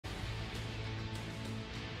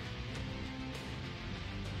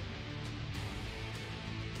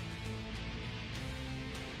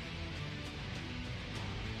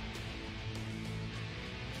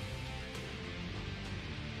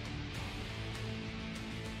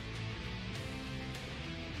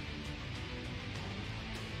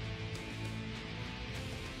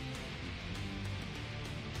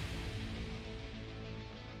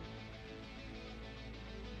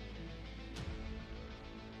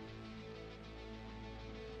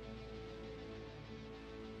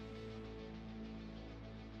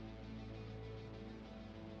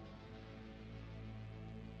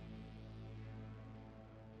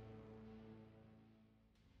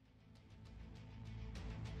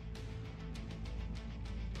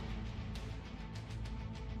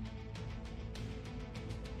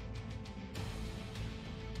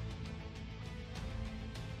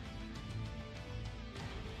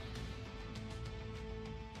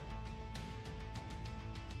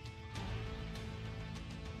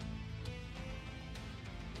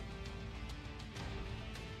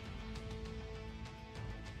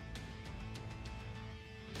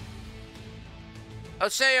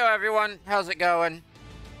Oseyo, everyone. How's it going?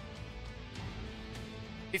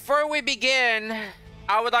 Before we begin,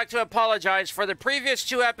 I would like to apologize for the previous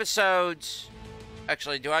 2 episodes.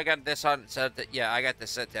 Actually, do I got this on set? Yeah, I got this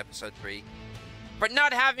set to episode 3. But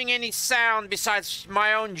not having any sound besides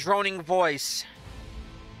my own droning voice.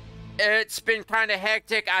 It's been kind of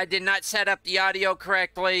hectic. I did not set up the audio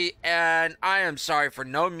correctly, and I am sorry for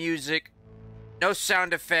no music, no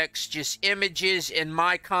sound effects, just images and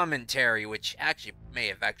my commentary, which actually may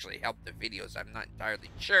have actually helped the videos. I'm not entirely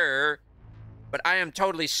sure, but I am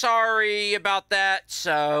totally sorry about that,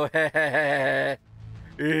 so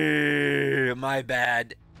my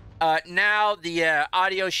bad. Now the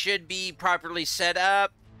audio should be properly set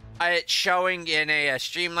up. It's showing in a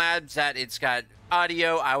Streamlabs that it's got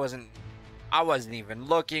audio. I wasn't even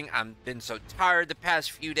looking. I've been so tired the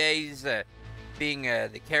past few days, being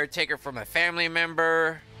the caretaker for my family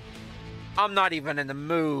member. I'm not even in the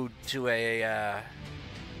mood to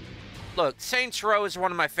look, Saints Row is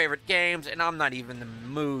one of my favorite games, and I'm not even in the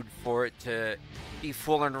mood for it to be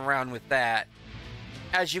fooling around with that.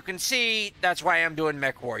 As you can see, that's why I'm doing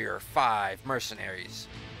MechWarrior 5 Mercenaries.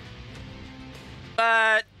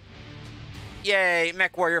 But yay,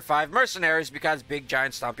 MechWarrior 5 Mercenaries, because big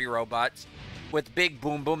giant stompy robots with big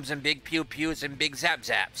boom booms and big pew pews and big zap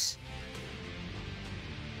zaps.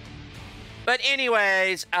 But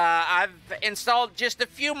anyways, I've installed just a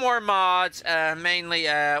few more mods, mainly,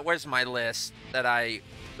 where's my list that I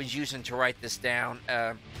was using to write this down?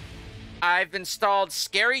 I've installed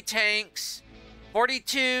Scary Tanks,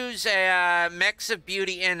 42's Mechs of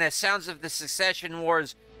Beauty, and Sounds of the Succession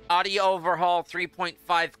Wars Audio Overhaul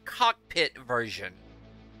 3.5 Cockpit version.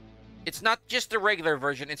 It's not just the regular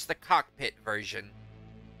version, it's the Cockpit version.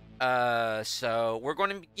 So we're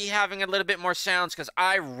going to be having a little bit more sounds because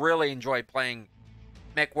I really enjoy playing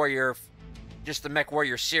MechWarrior, just the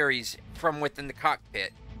MechWarrior series from within the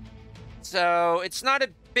Cockpit. So it's not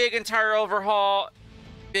a big entire overhaul,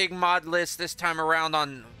 big mod list this time around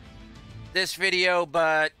on this video,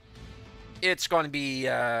 but it's going to be,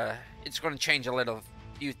 it's going to change a little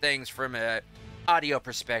few things from an audio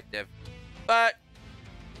perspective. But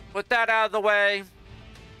with that out of the way,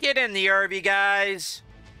 get in the Irby, guys.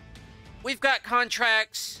 We've got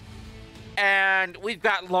contracts, and we've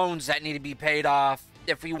got loans that need to be paid off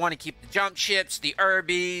if we want to keep the jump ships, the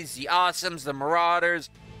Irbies, the Awesomes, the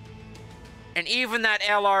Marauders, and even that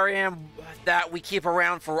LRM that we keep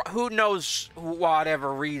around for who knows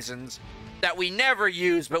whatever reasons that we never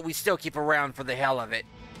use, but we still keep around for the hell of it.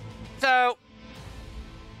 So,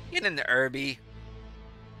 get in the Irby.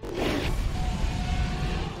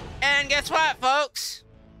 And guess what, folks?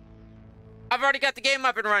 I've already got the game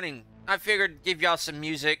up and running. I figured give y'all some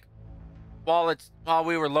music while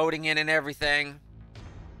we were loading in and everything.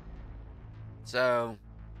 So,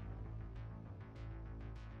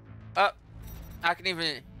 I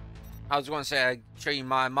was going to say I'd show you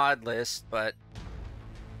my mod list, but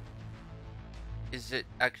is it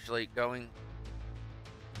actually going?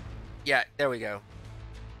 Yeah, there we go.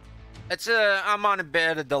 It's I'm on a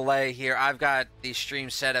bit of delay here. I've got the stream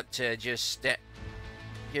set up to just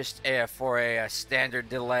for a standard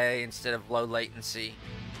delay instead of low latency.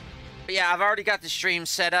 But yeah, I've already got the stream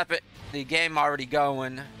set up, the game already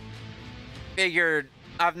going. Figured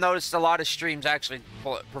I've noticed a lot of streams actually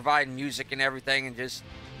provide music and everything, and just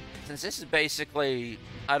since this is basically,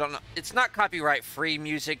 I don't know, it's not copyright free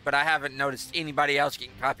music, but I haven't noticed anybody else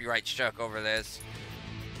getting copyright struck over this.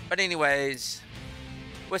 But anyways,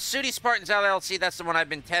 with Sootie Spartans LLC, that's the one I've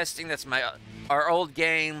been testing. That's our old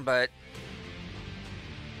game, but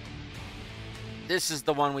this is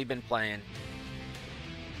the one we've been playing.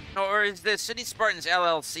 Or is the Sootie Spartans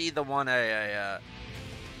LLC the one the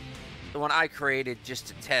one I created just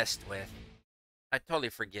to test with? I totally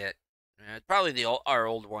forget. It's probably our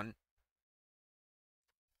old one.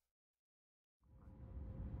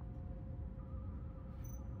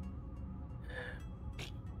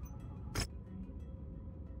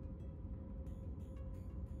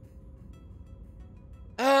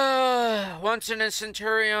 Once in a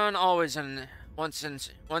Centurion, always in once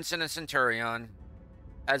in a Centurion,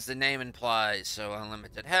 as the name implies. So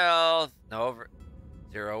unlimited health, no over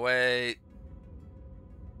 0 weight,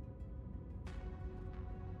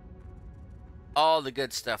 all the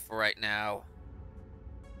good stuff for right now.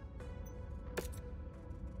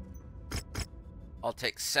 I'll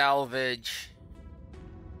take salvage.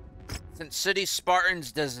 Since Sootie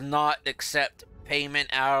Spartans does not accept payment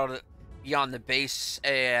out beyond the base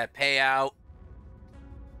payout,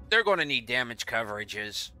 they're going to need damage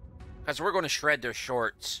coverages, because we're going to shred their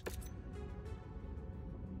shorts.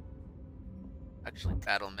 Actually,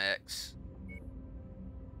 battle mechs.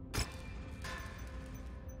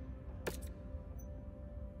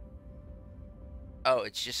 Oh,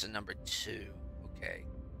 it's just a number 2. Okay.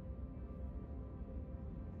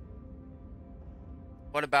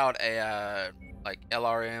 What about a, like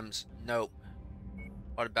LRMs? Nope.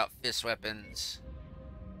 What about fist weapons?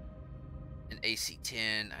 An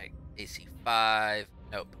AC-10, AC-5?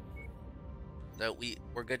 Nope. So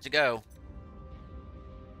we're good to go.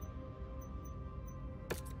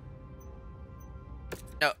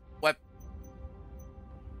 No,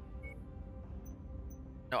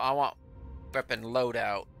 No, I want weapon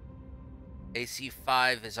loadout.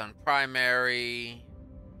 AC-5 is on primary.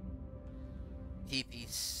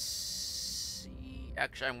 TPC.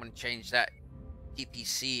 Actually, I'm going to change that.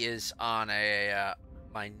 TPC is on a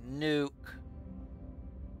my nuke.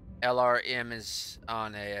 LRM is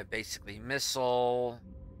on a basically missile.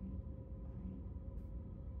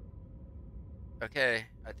 Okay,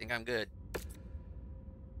 I think I'm good.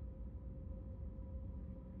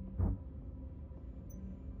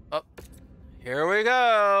 Oh, here we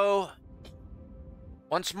go.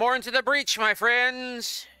 Once more into the breach, my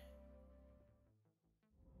friends.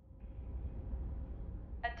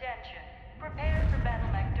 Attention. Prepare for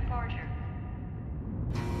Battletech departure.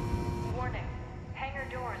 Warning. Hangar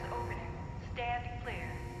doors opening. Stand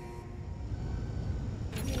clear.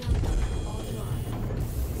 Online.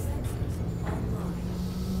 Sensors online.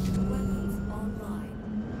 Weapons online.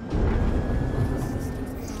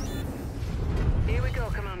 Systems online. Here we go,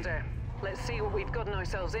 Commander. Let's see what we've gotten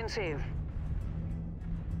ourselves into.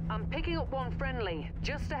 I'm picking up one friendly,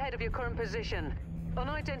 just ahead of your current position.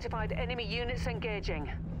 Unidentified enemy units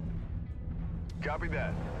engaging. Copy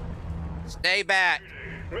that. Stay back.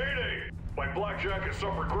 Mayday! My blackjack has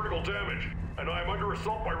suffered critical damage, and I am under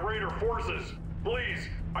assault by Raider forces. Please,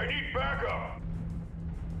 I need backup!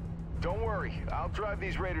 Don't worry, I'll drive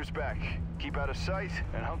these raiders back. Keep out of sight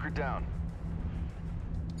and hunker down.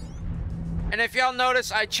 And if y'all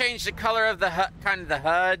notice, I changed the color of the kind of the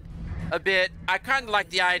HUD a bit. I kind of like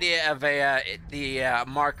the idea of the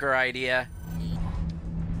marker idea.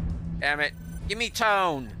 Damn it. Give me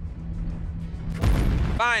tone.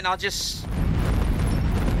 Fine, I'll just...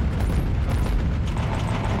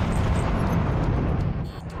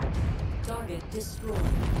 Target destroyed.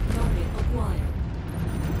 Target acquired.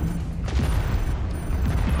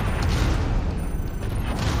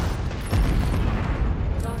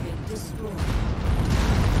 Target destroyed.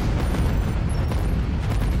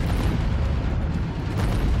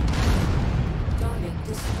 Target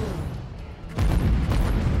destroyed.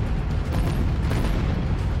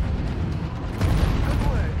 Good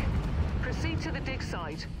work. Proceed to the dig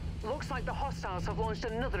site. Looks like the hostiles have launched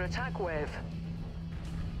another attack wave.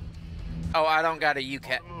 Oh, I don't got a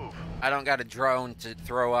UCAT. I don't got a drone to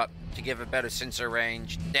throw up to give a better sensor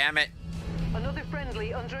range. Damn it. Another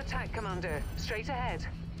friendly under attack, Commander. Straight ahead.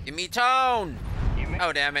 Give me tone.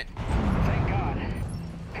 Oh, damn it. Thank God.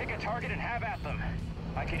 Pick a target and have at them.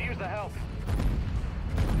 I could use the help.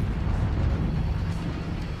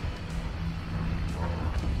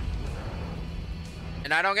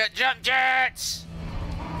 And I don't get jump jets.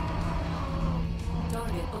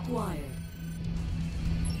 Target acquired.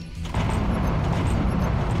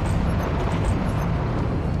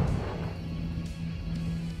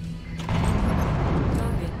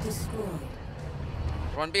 Target destroyed.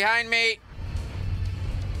 One behind me.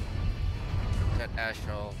 That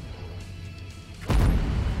Ashel.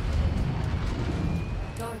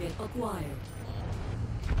 Target acquired.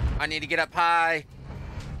 I need to get up high.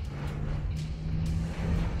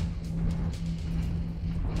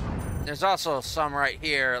 There's also some right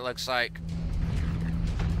here, it looks like.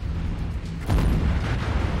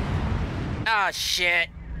 Ah, shit.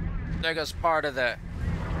 There goes part of the...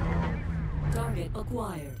 Target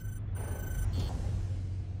acquired.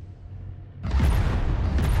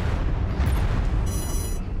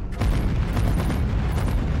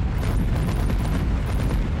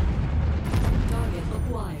 Target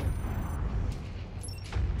acquired.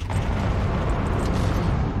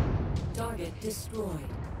 Target destroyed.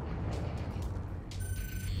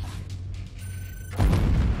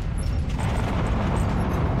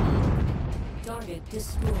 Target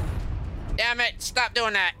destroyed. Damn it, stop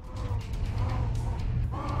doing that.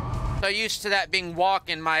 So used to that being walk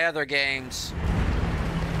in my other games.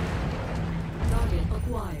 Target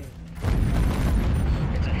acquired.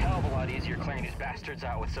 It's a hell of a lot easier clearing these bastards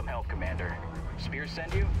out with some help, Commander. Spears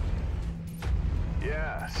send you?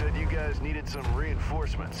 Yeah, said you guys needed some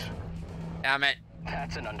reinforcements. Damn it.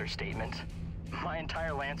 That's an understatement. My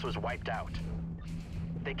entire lance was wiped out.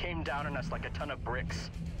 They came down on us like a ton of bricks,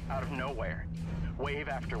 out of nowhere. Wave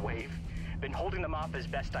after wave. Been holding them off as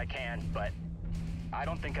best I can, but I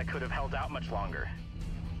don't think I could have held out much longer.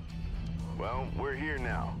 Well, we're here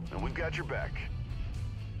now, and we've got your back.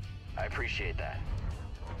 I appreciate that.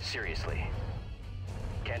 Seriously.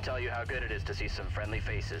 Can't tell you how good it is to see some friendly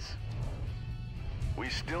faces. We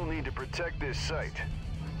still need to protect this site.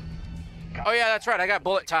 Oh yeah, that's right. I got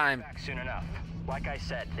bullet time. Back soon enough. Like I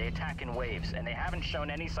said, they attack in waves, and they haven't shown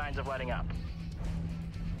any signs of letting up.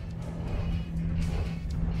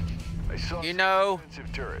 I saw You some know,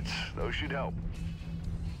 defensive turrets. Those should help.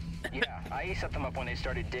 Yeah, I set them up when they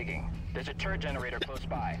started digging. There's a turret generator close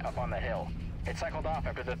by, up on the hill. It cycled off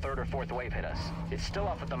after the third or fourth wave hit us. It's still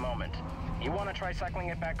off at the moment. You want to try cycling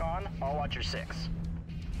it back on? I'll watch your 6.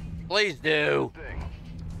 please do. Thing.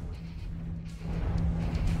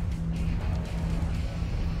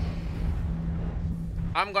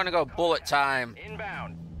 I'm gonna go bullet time.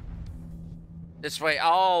 Inbound. This way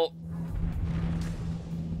I'll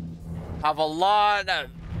have a lot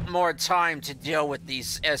more time to deal with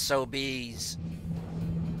these SOBs.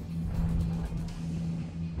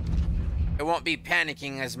 I won't be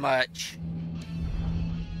panicking as much.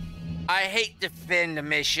 I hate defend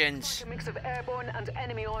missions. A mix of airborne and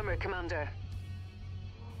enemy armor, Commander.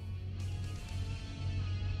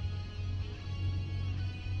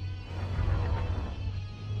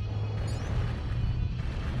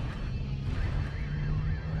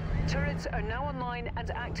 Turrets are now online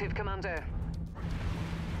and active, Commander.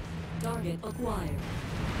 Target acquired.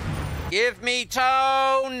 Give me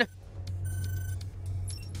tone!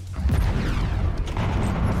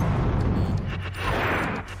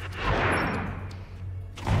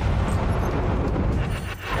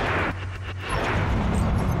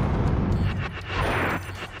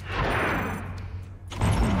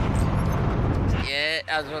 Shit,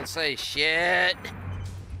 I was gonna say shit.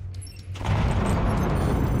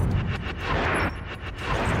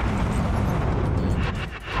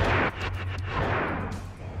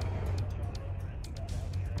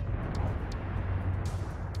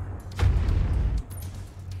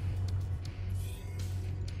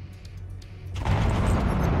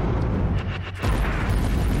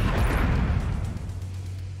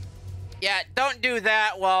 Yeah, don't do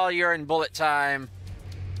that while you're in bullet time.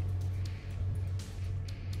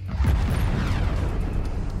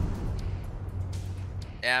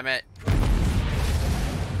 Damn it.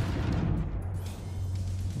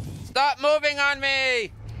 Stop moving on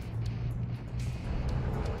me!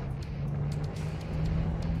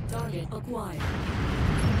 Target acquired.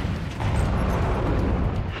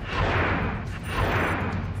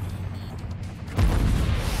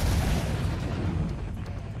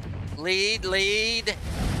 Lead, lead.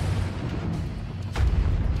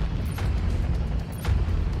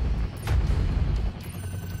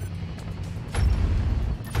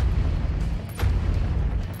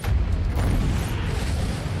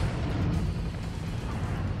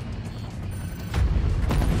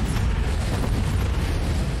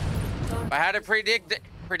 If I had a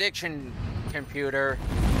prediction computer.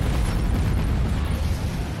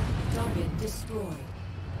 Target destroyed.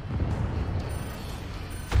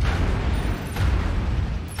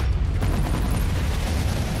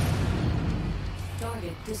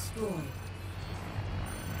 Target destroyed.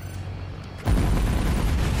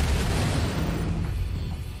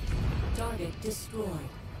 Target destroyed.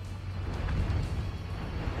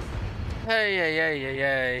 Hey, hey, hey, hey,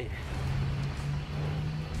 hey.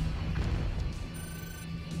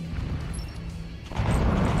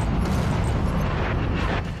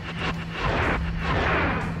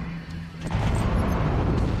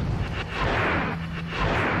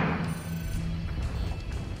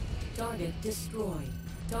 Target destroyed.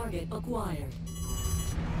 Target acquired.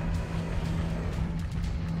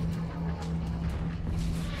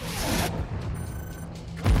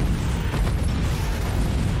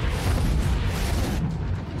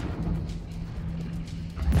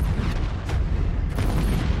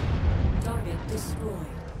 Target destroyed.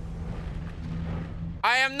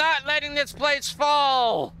 I am not letting this place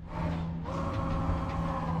fall!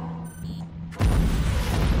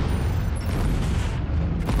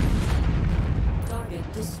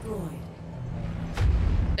 Target destroyed.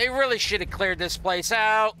 They really should have cleared this place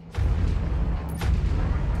out.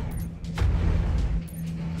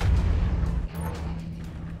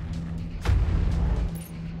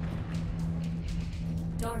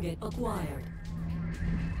 Target acquired.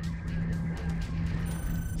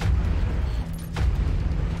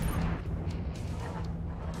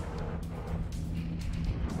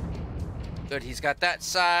 Good, he's got that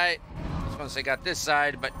side. I was gonna say got this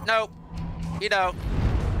side, but nope. You don't.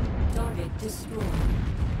 Target destroyed.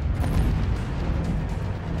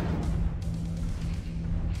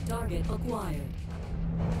 Target acquired.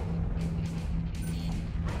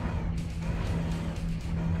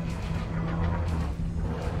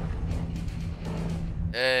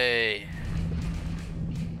 Hey.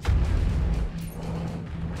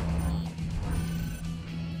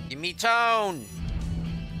 tone.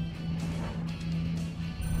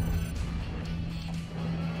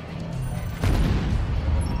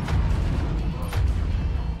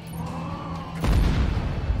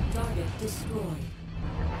 Target destroyed.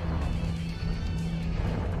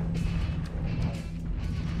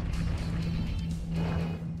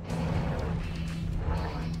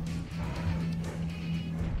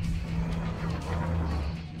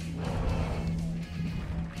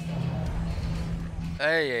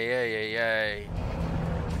 Hey.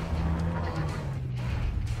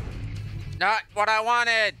 Not what I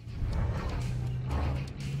wanted.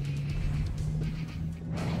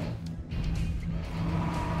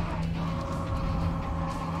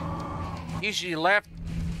 Usually left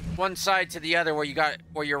one side to the other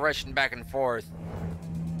where you're rushing back and forth.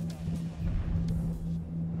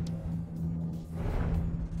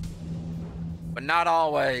 But not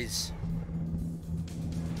always.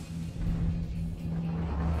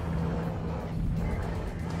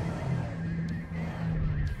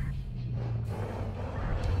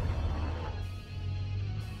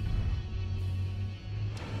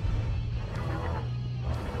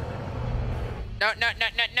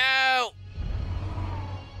 No!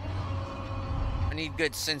 I need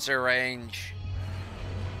good sensor range.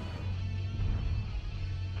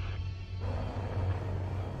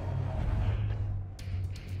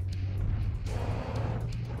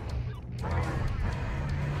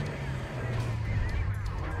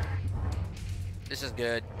 This is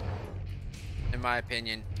good, in my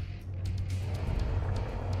opinion.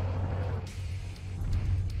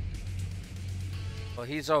 Well,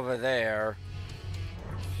 he's over there.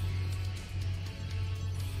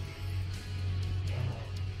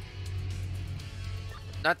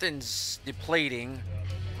 Nothing's depleting.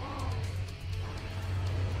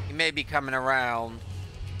 He may be coming around.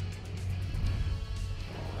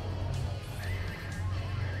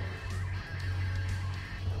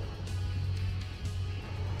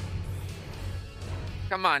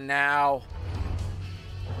 Come on now.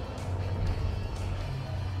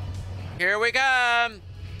 Here we come.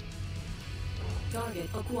 Target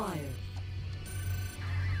acquired.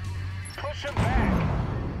 Push him back.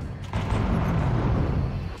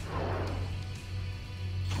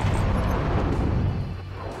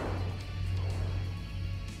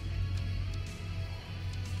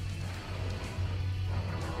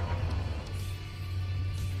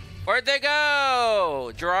 Where'd they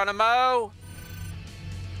go? Geronimo?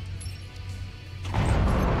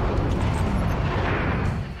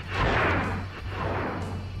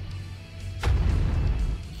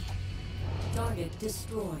 Target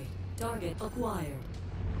destroyed. Target acquired.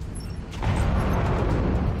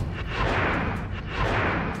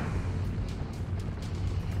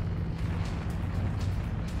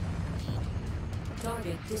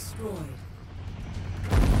 Target destroyed.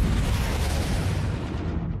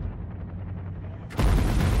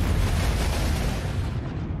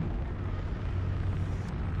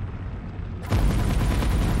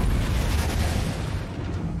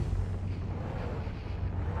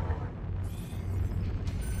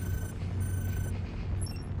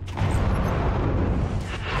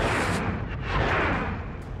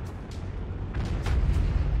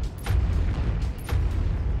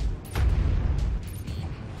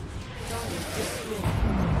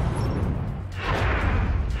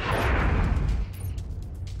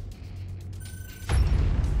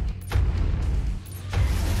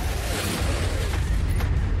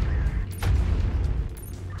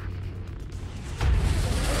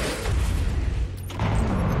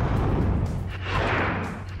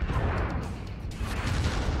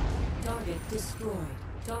 Destroyed.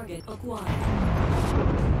 Target acquired.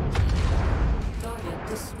 Target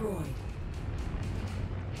destroyed.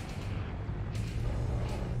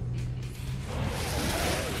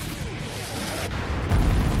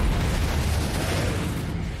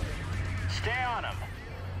 Stay on him.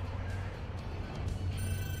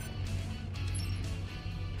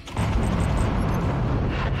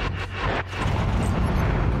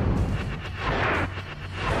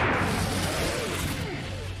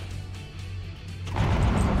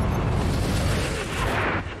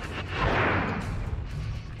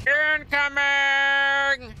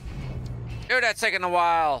 Incoming! Dude, that's taking a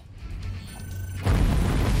while.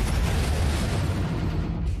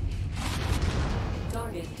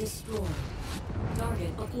 Target destroyed.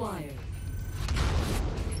 Target acquired.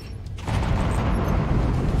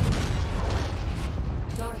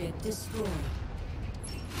 Target destroyed.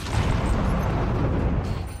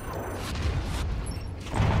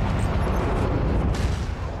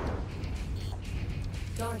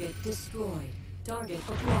 Target destroyed. Target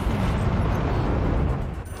acquired.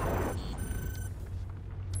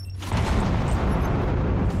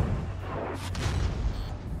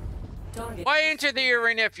 Target Why enter the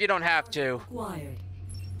arena if you don't have to? acquired.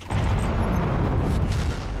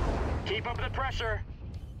 Keep up the pressure.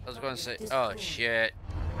 I was going to say, oh shit.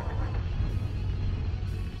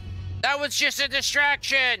 That was just a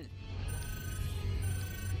distraction.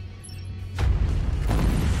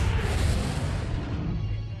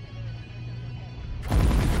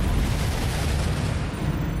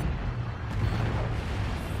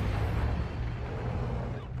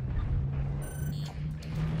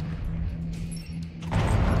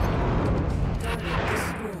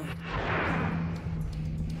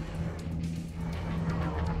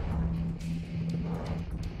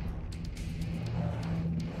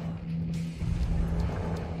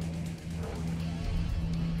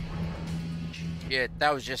 Shit,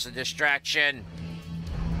 that was just a distraction.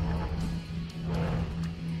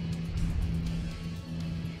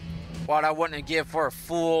 What I wouldn't give for a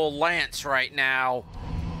full lance right now.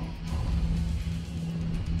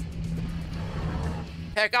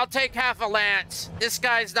 Heck, I'll take half a lance. This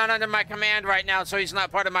guy's not under my command right now, so he's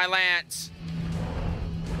not part of my lance.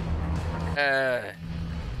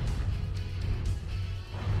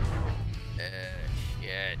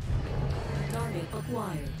 Shit. Target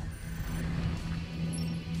acquired.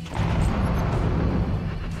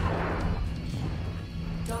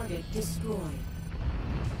 Target destroyed.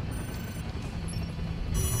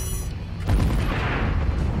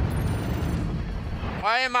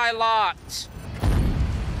 Why am I locked?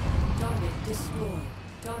 Target destroyed.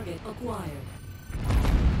 Target acquired.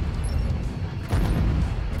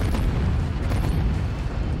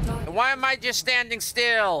 And why am I just standing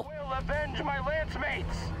still? We'll avenge my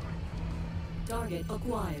Lancemates. Target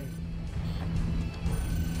acquired.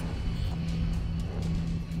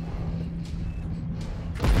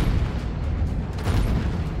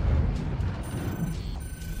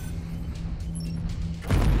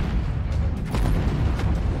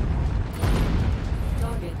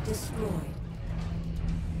 Target destroyed.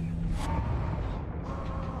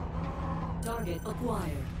 Target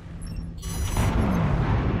acquired.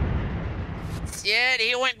 Shit,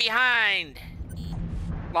 he went behind.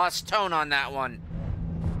 Lost tone on that one.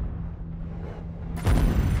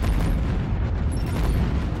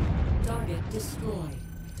 Target destroyed.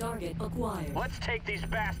 Target acquired. Let's take these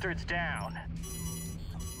bastards down.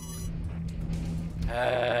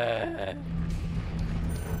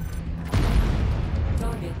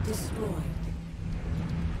 Target destroyed.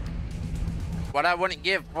 What I wouldn't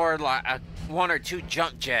give for like one or two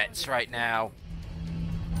jump jets right now.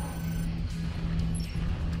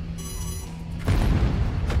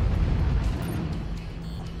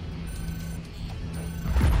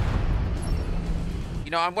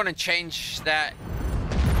 You know, I'm going to change that.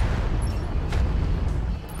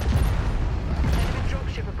 Enemy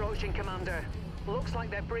dropship approaching, Commander. Looks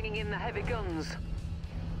like they're bringing in the heavy guns.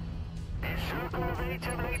 A circle of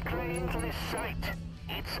A-10 claim to this site.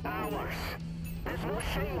 It's ours. There's no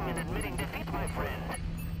shame in admitting defeat, my friend.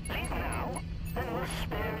 Leave now, and we'll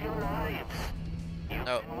spare your lives.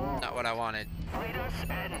 No, not what I wanted. Fight us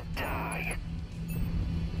and die.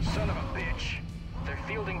 Son of a bitch. They're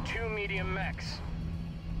fielding 2 medium mechs.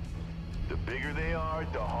 The bigger they are,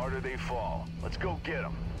 the harder they fall. Let's go get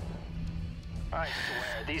them. I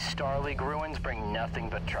swear, these Star League ruins bring nothing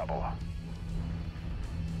but trouble.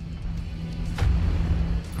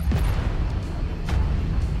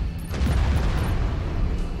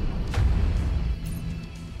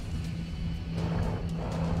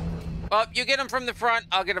 Well, you get him from the front,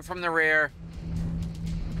 I'll get him from the rear.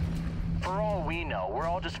 For all we know, we're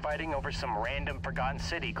all just fighting over some random forgotten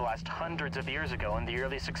city glassed hundreds of years ago in the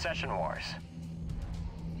early succession wars.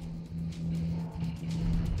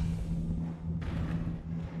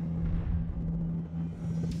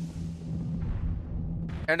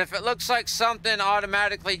 And if it looks like something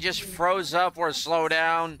automatically just froze up or slowed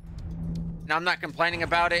down, and I'm not complaining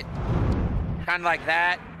about it, kind of like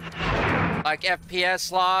that, like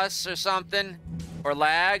FPS loss or something, or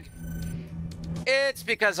lag, it's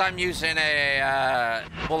because I'm using a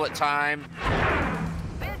bullet time.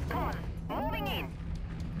 Moving in.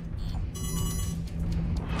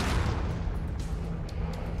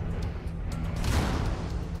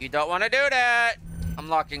 You don't want to do that. I'm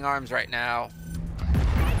locking arms right now.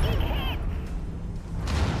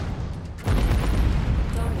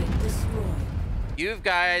 Target destroyed. You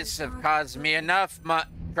guys have caused me enough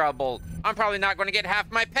trouble. I'm probably not going to get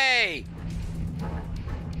half my pay.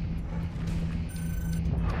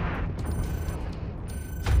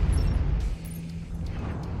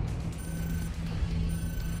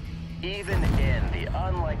 Even in the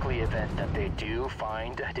unlikely event that they do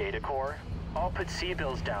find a data core, I'll put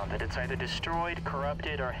C-bills down that it's either destroyed,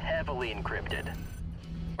 corrupted, or heavily encrypted.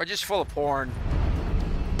 Or just full of porn.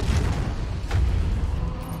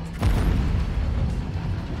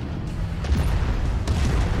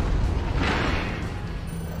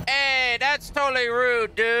 Hey, that's totally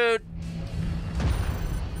rude, dude.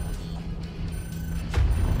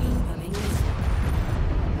 Incoming missile.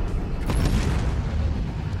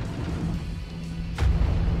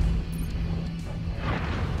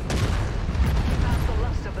 That's the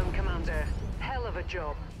last of them, Commander. Hell of a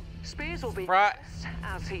job. Spears will be Right.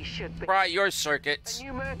 as he should be. Right, your A circuits.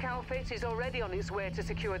 new Merc outfit is already on its way to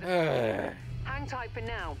secure the... Ugh. Hang tight for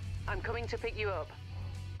now. I'm coming to pick you up.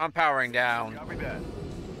 I'm powering down. Copy that.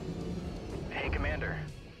 Hey, Commander.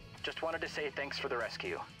 Just wanted to say thanks for the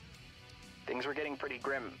rescue. Things were getting pretty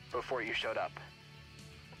grim before you showed up.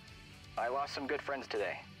 I lost some good friends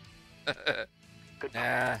today. Good.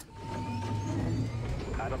 Nah.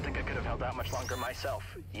 I don't think I could have held out much longer myself.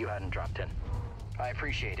 You hadn't dropped in. I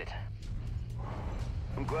appreciate it.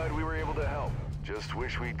 I'm glad we were able to help. Just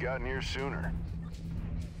wish we'd gotten here sooner.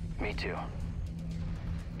 Me too.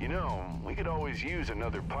 You know, we could always use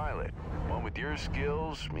another pilot. One with your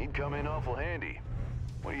skills, he'd come in awful handy.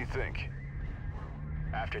 What do you think?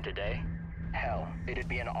 After today, hell, it'd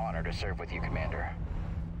be an honor to serve with you, Commander.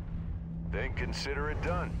 Then consider it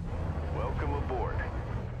done. Welcome aboard.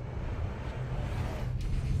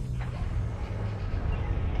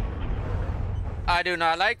 I do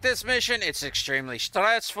not like this mission. It's extremely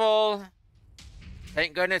stressful.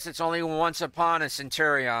 Thank goodness it's only once upon a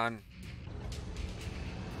Centurion.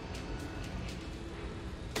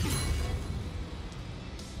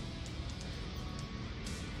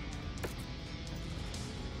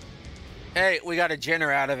 Hey, we got a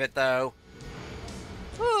Jenner out of it, though.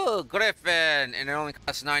 Ooh, Griffin! And it only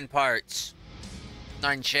costs 9 parts.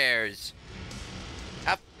 9 shares.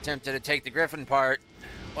 I'm tempted to take the Griffin part.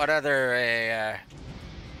 What other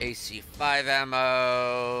AC5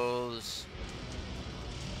 ammos?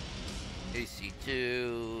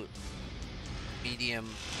 AC2. Medium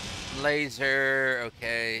laser.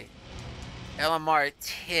 Okay. LMR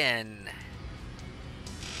 10.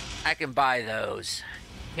 I can buy those.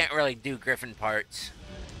 Can't really do Griffin parts.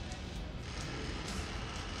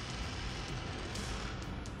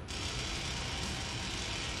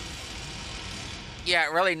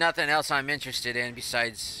 Yeah, really nothing else I'm interested in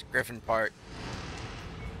besides Griffin part.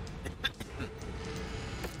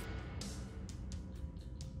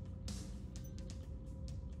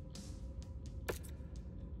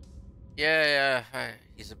 Yeah,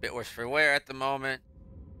 he's a bit worse for wear at the moment.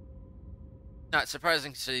 Not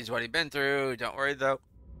surprising, so he's what he's been through. Don't worry though.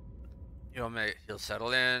 He'll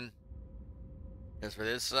settle in. As for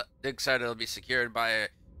this dig site, it'll be secured by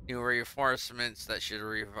new reinforcements that should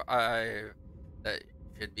revive. That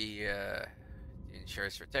should be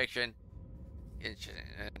insurance protection.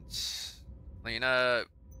 Insurance. Clean up.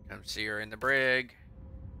 Come see her in the brig.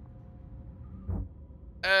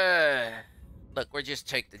 Look, we'll just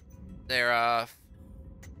take the there off.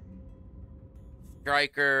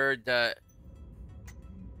 Striker.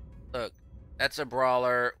 Look, that's a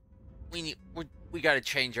brawler. We got to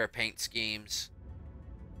change our paint schemes.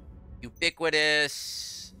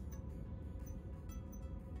 Ubiquitous.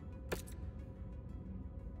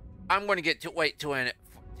 I'm going to get to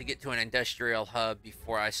get to an industrial hub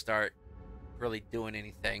before I start really doing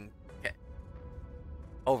anything,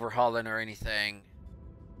 overhauling or anything.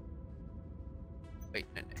 Wait,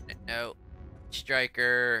 no.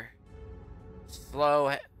 Striker.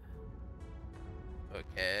 Slow.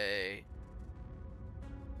 Okay.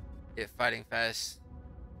 Hit fighting fast.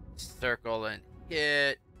 Circle and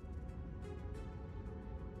hit.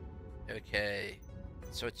 Okay.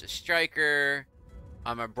 So it's a striker.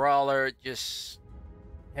 I'm a brawler, just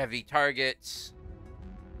heavy targets.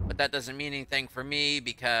 But that doesn't mean anything for me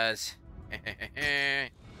because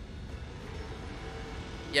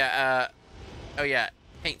yeah, oh yeah,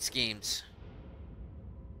 paint schemes.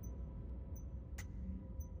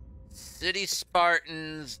 City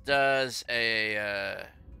Spartans does a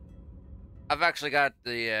I've actually got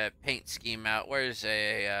the paint scheme out. Where's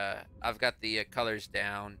I've got the colors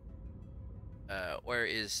down. Where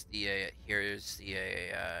is the here's the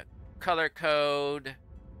color code.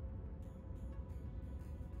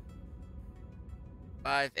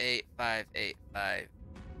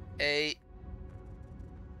 585858.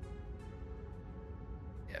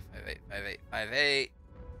 Yeah, 585858.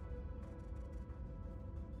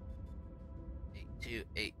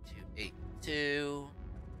 828282.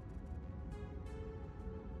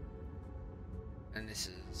 And this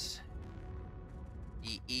is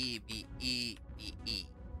BE.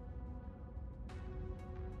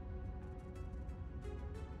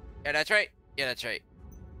 Yeah, that's right. Yeah, that's right.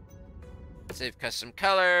 Save custom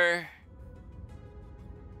color.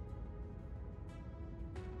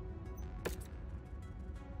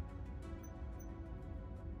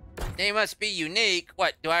 They must be unique.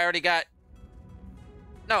 What, do I already got?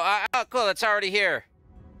 No, oh, cool, it's already here.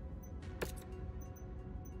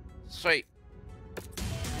 Sweet.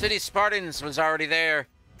 City Spartans was already there.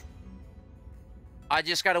 I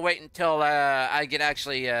just gotta wait until I get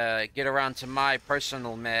actually get around to my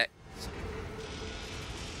personal mech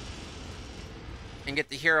and get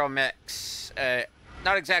the hero mechs.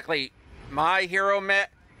 Not exactly my hero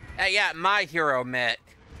mech. Yeah, my hero mech.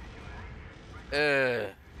 Yeah,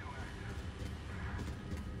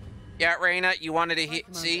 Reyna, you wanted to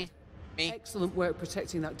see me? Excellent work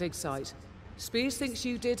protecting that dig site. Spears thinks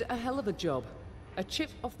you did a hell of a job. A chip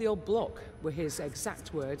off the old block were his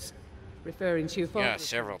exact words, referring to your father. Yeah,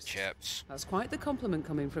 several chips. That's quite the compliment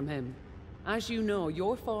coming from him. As you know,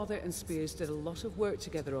 your father and Spears did a lot of work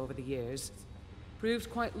together over the years.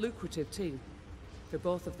 Proved quite lucrative too, for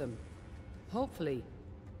both of them. Hopefully,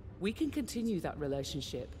 we can continue that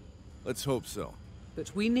relationship. Let's hope so.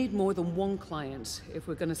 But we need more than one client if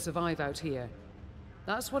we're going to survive out here.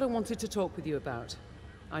 That's what I wanted to talk with you about.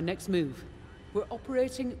 Our next move. We're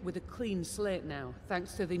operating with a clean slate now,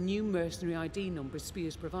 thanks to the new mercenary ID number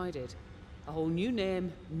Spears provided. A whole new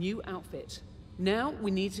name, new outfit. Now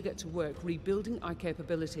we need to get to work rebuilding our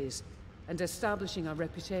capabilities and establishing our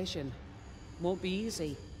reputation. Won't be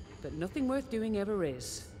easy, but nothing worth doing ever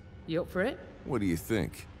is. You up for it? What do you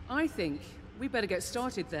think? I think we better get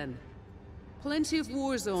started then. Plenty of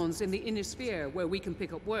war zones in the inner sphere where we can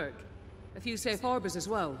pick up work. A few safe harbors as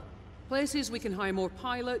well. Places we can hire more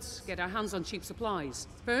pilots, get our hands on cheap supplies.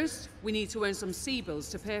 First, we need to earn some sea bills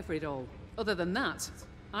to pay for it all. Other than that,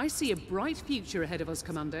 I see a bright future ahead of us,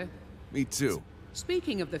 Commander. Me too.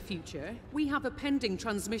 Speaking of the future, we have a pending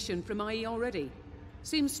transmission from IE already.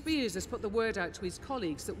 Seems Spears has put the word out to his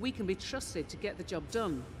colleagues that we can be trusted to get the job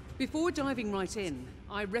done. Before diving right in,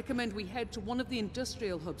 I recommend we head to one of the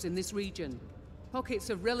industrial hubs in this region. Pockets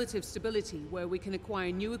of relative stability where we can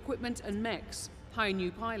acquire new equipment and mechs, hire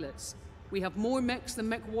new pilots. We have more mechs than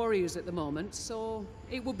MechWarriors at the moment, so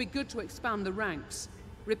it would be good to expand the ranks.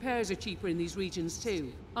 Repairs are cheaper in these regions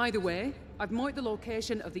too. Either way, I've marked the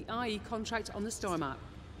location of the IE contract on the star map.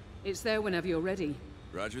 It's there whenever you're ready.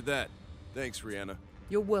 Roger that. Thanks, Rihanna.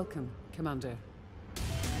 You're welcome, Commander.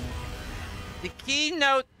 The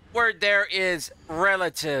keynote word there is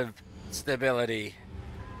relative stability.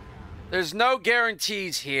 There's no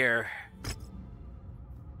guarantees here.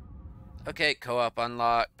 Okay, co-op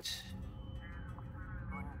unlocked.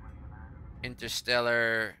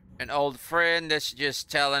 Interstellar. An old friend that's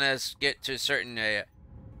just telling us get to a certain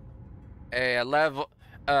level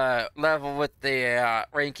with the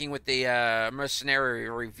ranking with the mercenary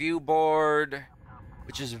review board,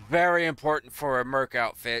 which is very important for Merc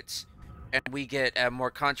outfits. And we get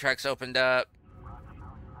more contracts opened up.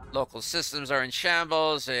 Local systems are in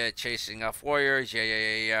shambles. Chasing off warriors.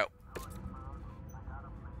 Yeah.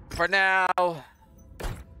 For now,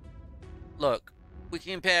 look, we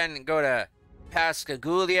can go to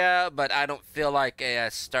Pascagoula, but I don't feel like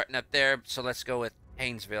starting up there, so let's go with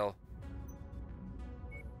Haynesville.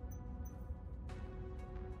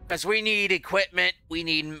 Because we need equipment, we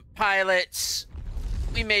need pilots,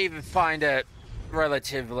 we may even find a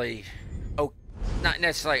relatively, not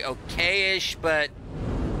necessarily okay-ish, but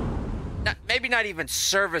maybe not even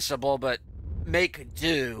serviceable, but make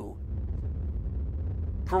do.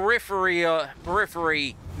 Periphery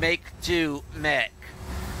make do mech.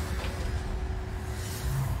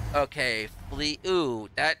 Okay, fleet. Ooh,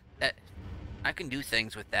 that I can do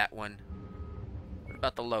things with that one. What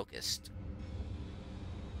about the Locust?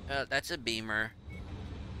 That's a beamer.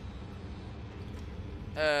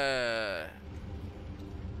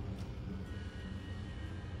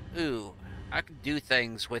 Ooh, I could do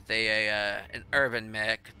things with an urban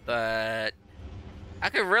mech, but I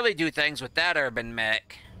could really do things with that urban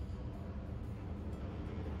mech.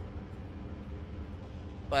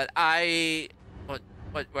 But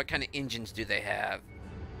what kind of engines do they have?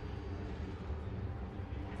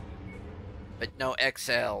 But no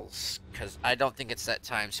XLs, because I don't think it's that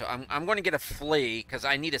time. So I'm going to get a flea, because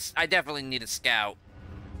I definitely need a scout.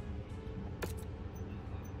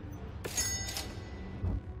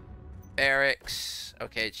 Barracks.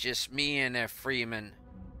 Okay, it's just me and a Freeman.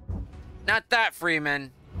 Not that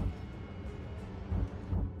Freeman.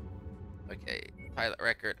 Okay, pilot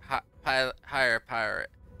record. Hire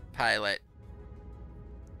pilot.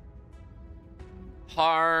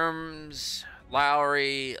 Harms,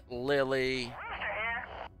 Lowry, Lily.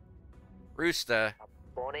 Rooster.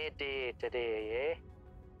 Bonny day today,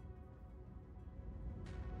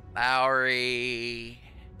 Lowry.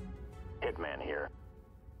 Hitman here.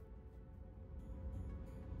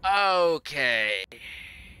 Okay.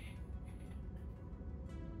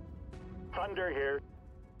 Thunder here.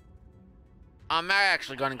 I may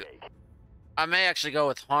actually go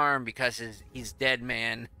with Harm because he's dead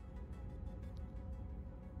man.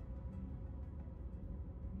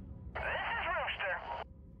 This is Rooster.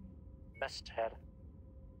 Missed head.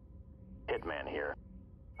 Hitman here.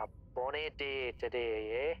 A bonny day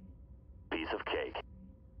today, eh? Piece of cake.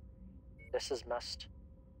 This is missed.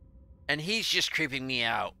 And he's just creeping me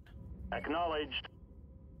out. Acknowledged.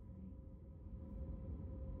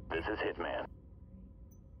 This is Hitman.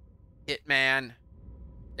 Hitman.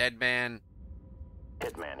 Dead man.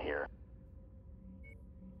 Hitman here.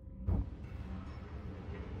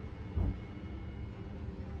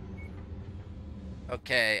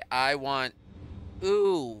 Okay, I want...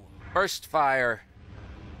 Ooh, burst fire.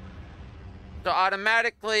 So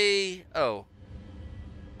automatically... Oh.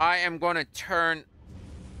 I am going to turn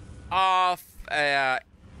off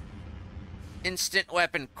instant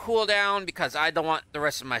weapon cooldown because I don't want the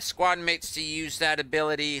rest of my squad mates to use that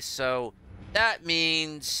ability. So that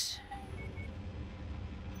means...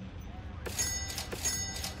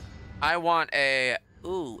 I want a...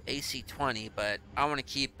 Ooh, AC-20, but I want to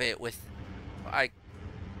keep it with...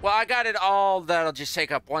 Well, I got it all. That'll just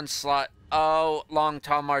take up one slot. Oh, Long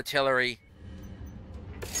Tom Artillery.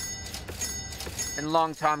 And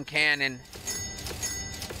Long Tom Cannon.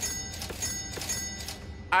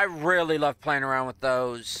 I really love playing around with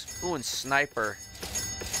those. Ooh, and Sniper.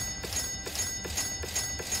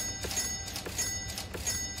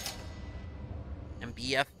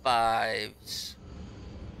 MW5s.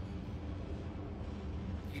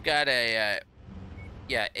 You got a...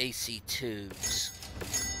 yeah, AC-2s.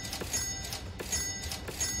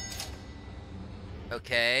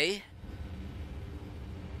 Okay.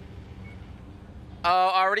 Oh,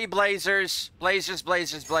 already Blazers. Blazers,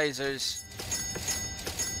 Blazers, Blazers.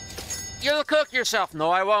 You'll cook yourself. No,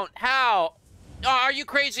 I won't. How? Oh, are you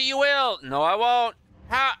crazy? You will. No, I won't.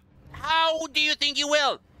 How do you think you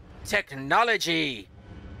will? Technology.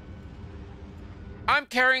 I'm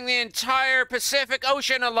carrying the entire Pacific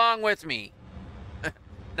Ocean along with me.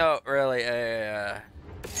 No, really.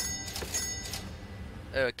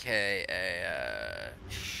 Okay, a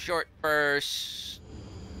short burst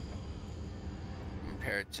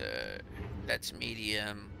compared to that's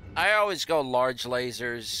medium. I always go large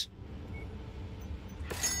lasers.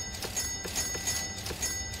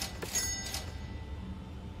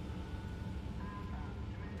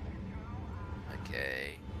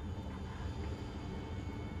 Okay.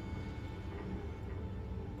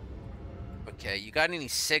 Okay, you got any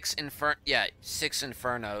six Infernos?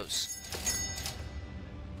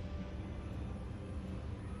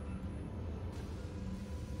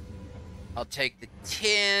 I'll take the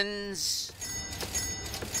 10s.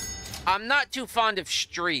 I'm not too fond of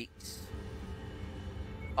streaks.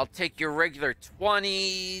 I'll take your regular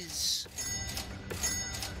 20s.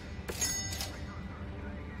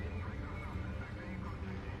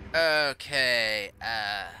 Okay,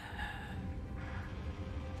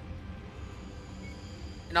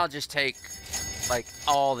 and I'll just take, like,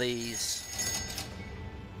 all these.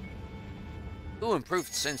 Ooh,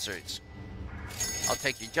 improved sensors. I'll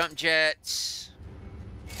take your jump jets,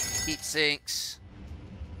 heat sinks,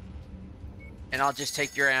 and I'll just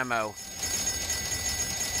take your ammo.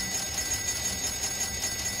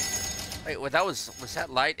 Wait, well, was that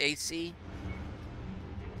light AC?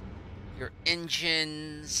 Your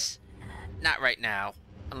engines, not right now,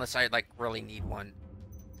 unless I, like, really need one.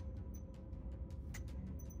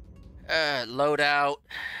 Loadout.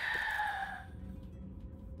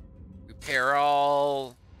 Repair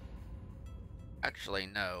all. Actually,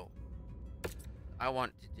 no. I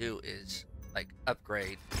want to do is, like,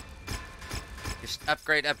 upgrade. Just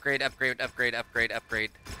upgrade, upgrade, upgrade, upgrade, upgrade,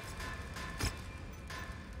 upgrade.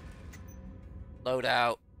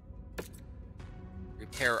 Loadout.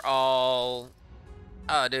 Repair all.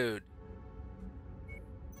 Oh, dude.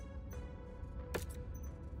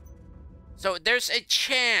 So there's a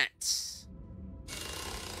chance.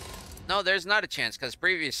 No, there's not a chance, because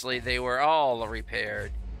previously they were all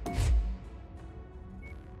repaired.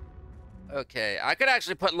 Okay, I could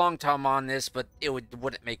actually put Long Tom on this, but it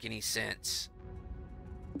wouldn't make any sense.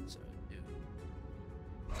 So do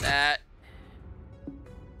that.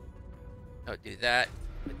 No, do that.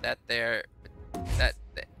 Put that there. Put that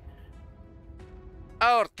there.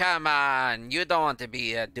 Oh, come on. You don't want to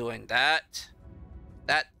be doing that.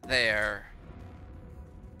 That there.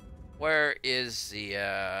 Where is the,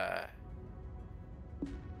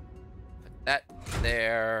 put that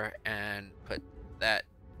there and put that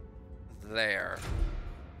there.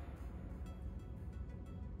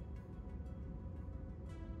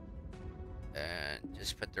 And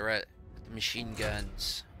just put the machine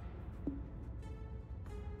guns.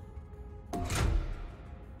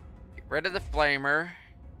 Get rid of the flamer.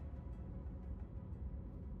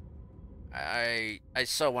 I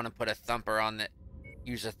so want to put a thumper on the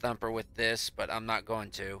use a thumper with this, but I'm not going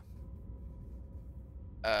to.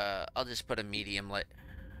 I'll just put a medium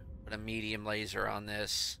laser on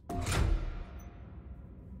this.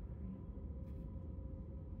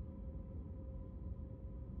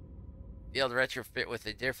 Be able to retrofit with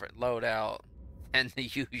a different loadout than the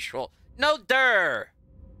usual. No dir!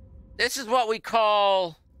 This is what we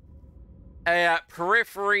call a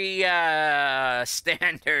periphery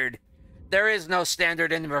standard. There is no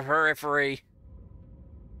standard in the periphery.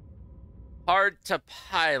 Hard to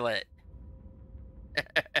pilot.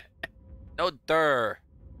 No dir.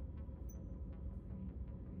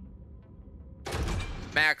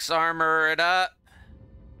 Max armor it up.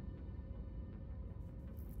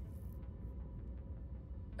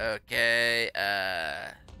 Okay,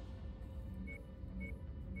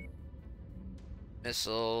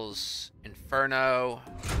 missiles, Inferno.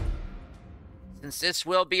 Since this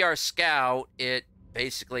will be our scout, it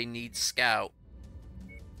basically needs scout.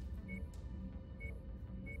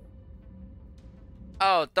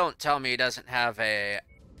 Oh, don't tell me he doesn't have a...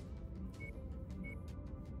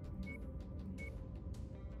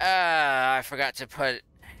 I forgot to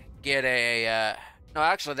get a, no,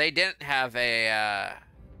 actually, they didn't have a,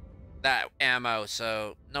 that ammo,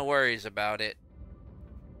 so no worries about it.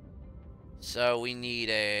 So we need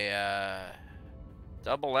a,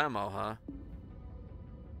 double ammo, huh?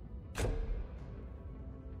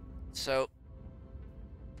 So...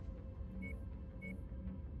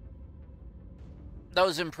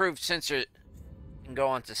 those improved sensors can go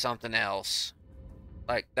on to something else.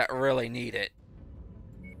 Like, that really need it.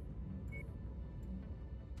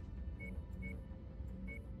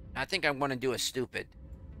 I think I'm going to do a stupid.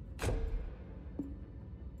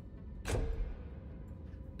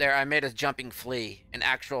 There, I made a jumping flea. An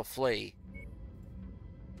actual flea.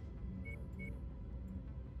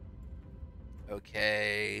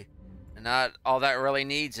 Okay. And not all that really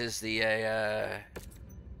needs is the,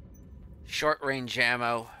 short-range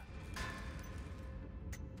ammo.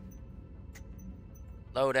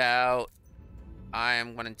 Loadout. I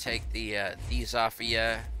am going to take the, these off of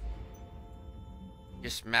you.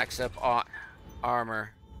 Just max up on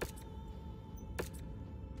armor.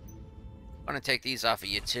 I'm going to take these off of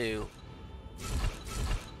you, too. You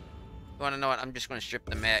want to know what? I'm just going to strip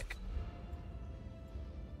the mech.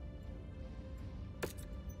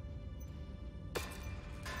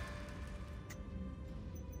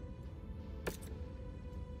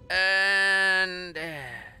 And...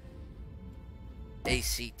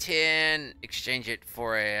 AC-10. Exchange it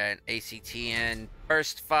for an AC-10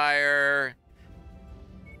 burst fire.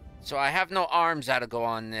 So I have no arms that'll go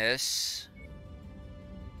on this.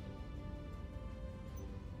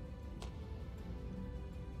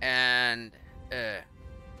 And,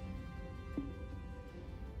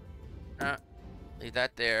 leave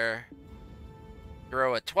that there.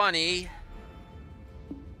 Throw a 20.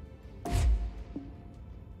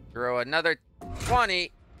 Throw another 20. I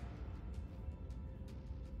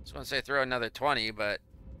was going to say throw another 20, but...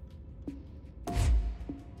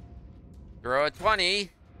 throw a 20.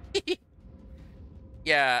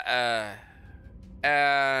 Yeah,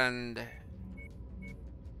 and...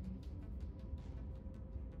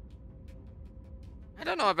 I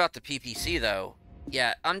don't know about the PPC, though.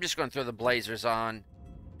 Yeah, I'm just going to throw the blazers on.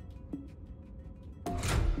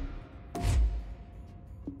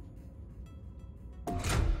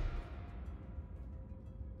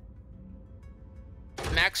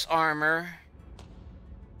 Max armor.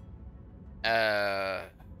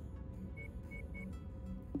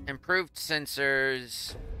 Improved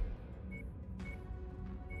sensors.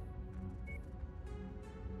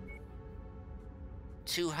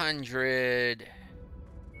 $200.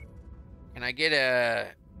 Can I get a...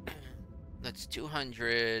 that's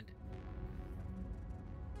 200.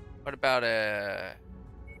 What about a...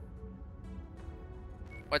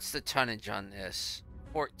 what's the tonnage on this?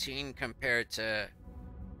 14 compared to...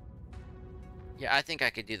 yeah, I think I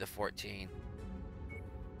could do the 14.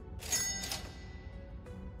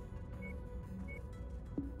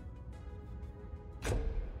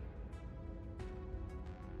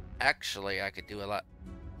 Actually, I could do a lot.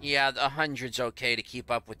 Yeah, the 100's okay to keep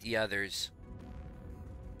up with the others.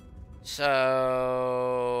 So...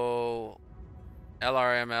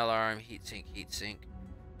 LRM, heatsink. You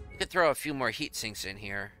could throw a few more heatsinks in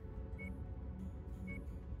here.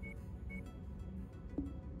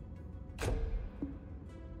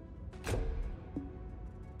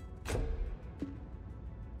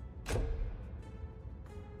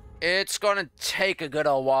 It's gonna take a good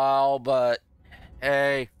old while, but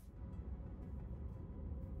hey,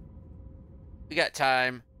 we got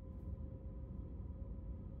time.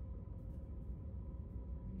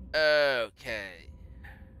 Okay.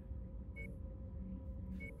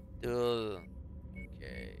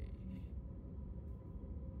 Okay.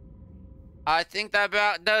 I think that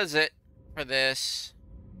about does it for this.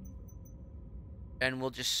 And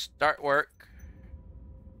we'll just start work.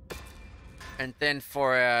 And then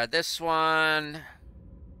for this one,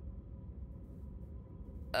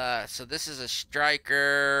 so this is a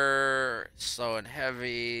striker, slow and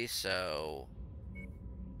heavy, so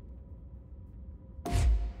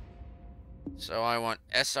I want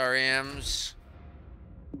SRMs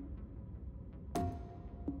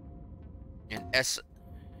and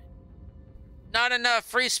not enough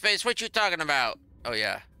free space. What you talking about? Oh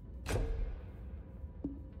yeah.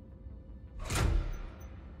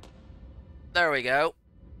 There we go.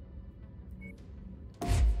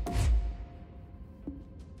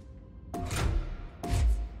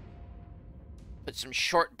 Put some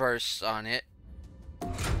short bursts on it.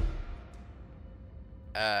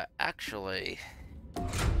 Actually...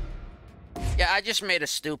 Yeah, I just made a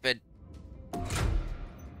stupid...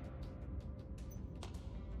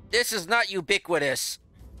 This is not ubiquitous.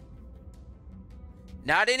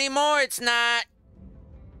 Not anymore, it's not.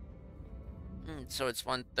 So it's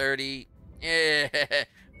 130. Yeah.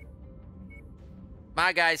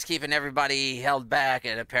 My guy's keeping everybody held back,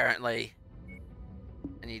 and apparently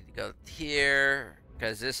I need to go here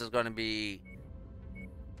because this is going to be,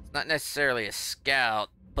 it's not necessarily a scout,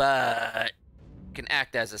 but can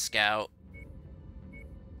act as a scout.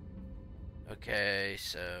 Okay,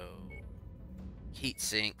 so heat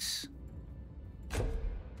sinks.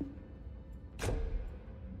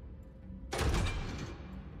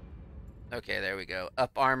 Okay, there we go.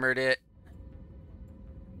 Up armored it.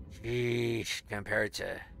 Sheesh, compared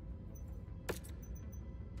to...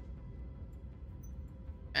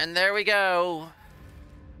 And there we go.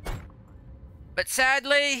 But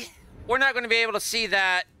sadly, we're not going to be able to see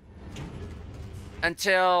that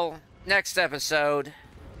until next episode.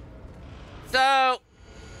 So,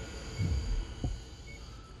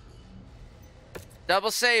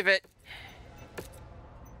 double save it.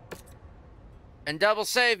 And double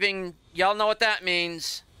saving, y'all know what that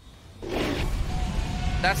means.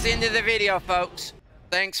 That's the end of the video, folks.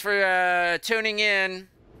 Thanks for tuning in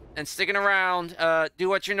and sticking around. Do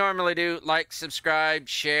what you normally do. Like, subscribe,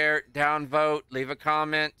 share, downvote, leave a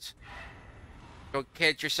comment. Go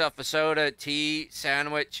get yourself a soda, tea,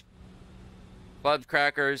 sandwich, club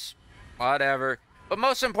crackers, whatever. But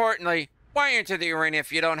most importantly, why enter the arena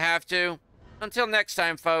if you don't have to? Until next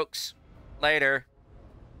time, folks. Later.